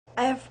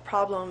I have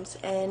problems,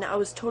 and I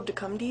was told to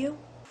come to you.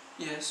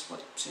 Yes,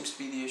 what seems to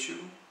be the issue?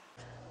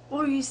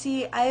 Well, you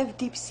see, I have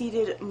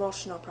deep-seated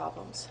emotional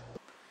problems.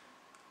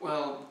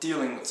 Well,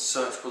 dealing with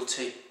such will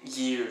take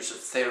years of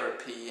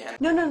therapy and...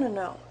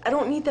 No. I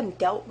don't need them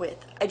dealt with.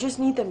 I just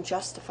need them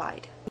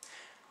justified.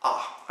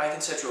 I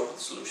can set you up with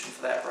a solution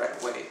for that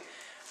right away.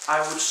 I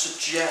would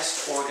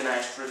suggest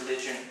organized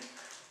religion.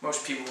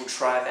 Most people who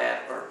try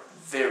that are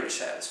very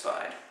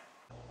satisfied.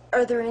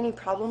 Are there any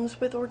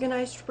problems with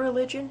organized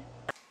religion?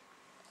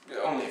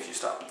 Only if you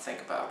stop and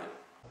think about it.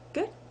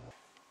 Good.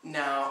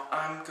 Now,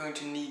 I'm going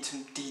to need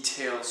some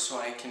details so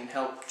I can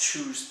help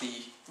choose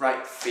the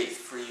right faith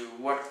for you.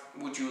 What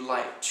would you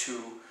like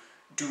to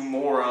do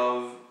more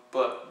of,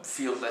 but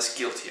feel less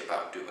guilty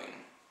about doing?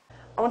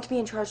 I want to be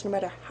in charge no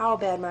matter how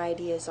bad my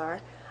ideas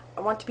are.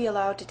 I want to be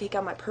allowed to take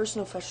out my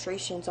personal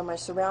frustrations on my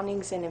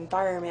surroundings and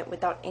environment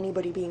without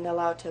anybody being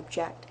allowed to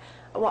object.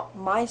 I want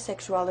my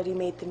sexuality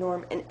made the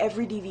norm and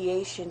every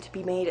deviation to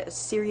be made a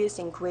serious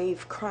and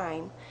grave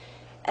crime.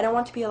 And I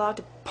want to be allowed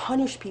to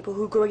punish people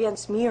who go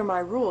against me or my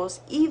rules,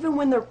 even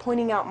when they're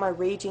pointing out my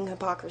raging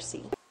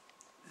hypocrisy.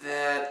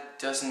 That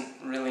doesn't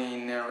really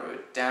narrow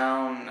it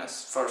down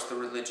as far as the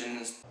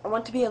religions. I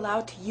want to be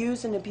allowed to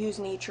use and abuse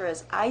nature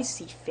as I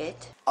see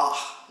fit.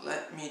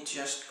 Let me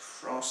just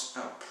cross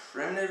out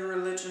primitive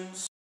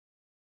religions.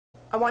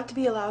 I want to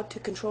be allowed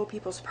to control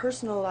people's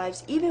personal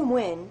lives, even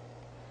when,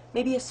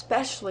 maybe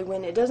especially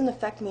when, it doesn't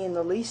affect me in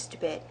the least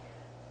bit.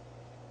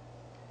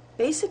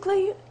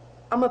 Basically,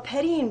 I'm a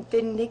petty and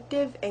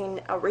vindictive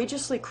and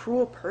outrageously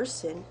cruel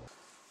person.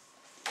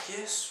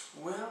 Yes,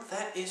 well,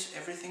 that is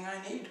everything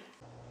I need.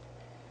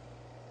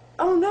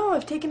 Oh no,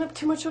 I've taken up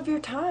too much of your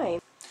time.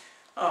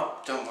 Oh,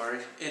 don't worry.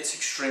 It's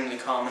extremely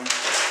common.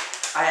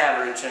 I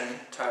average an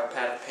entire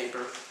pad of paper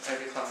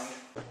every client.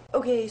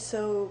 Okay,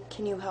 so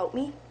can you help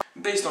me?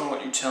 Based on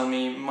what you tell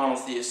me,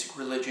 monotheistic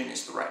religion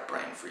is the right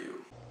brand for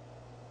you.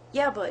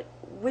 Yeah, but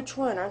which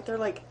one? Aren't there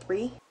like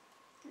 3?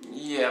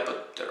 Yeah,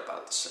 but they're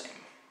about the same.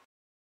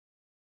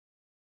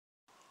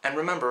 And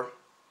remember,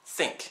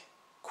 think,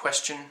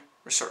 question,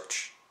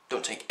 research.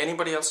 Don't take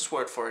anybody else's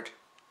word for it,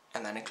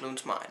 and that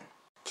includes mine.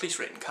 Please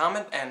rate and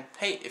comment, and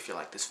hey, if you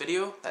like this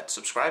video, that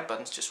subscribe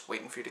button's just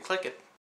waiting for you to click it.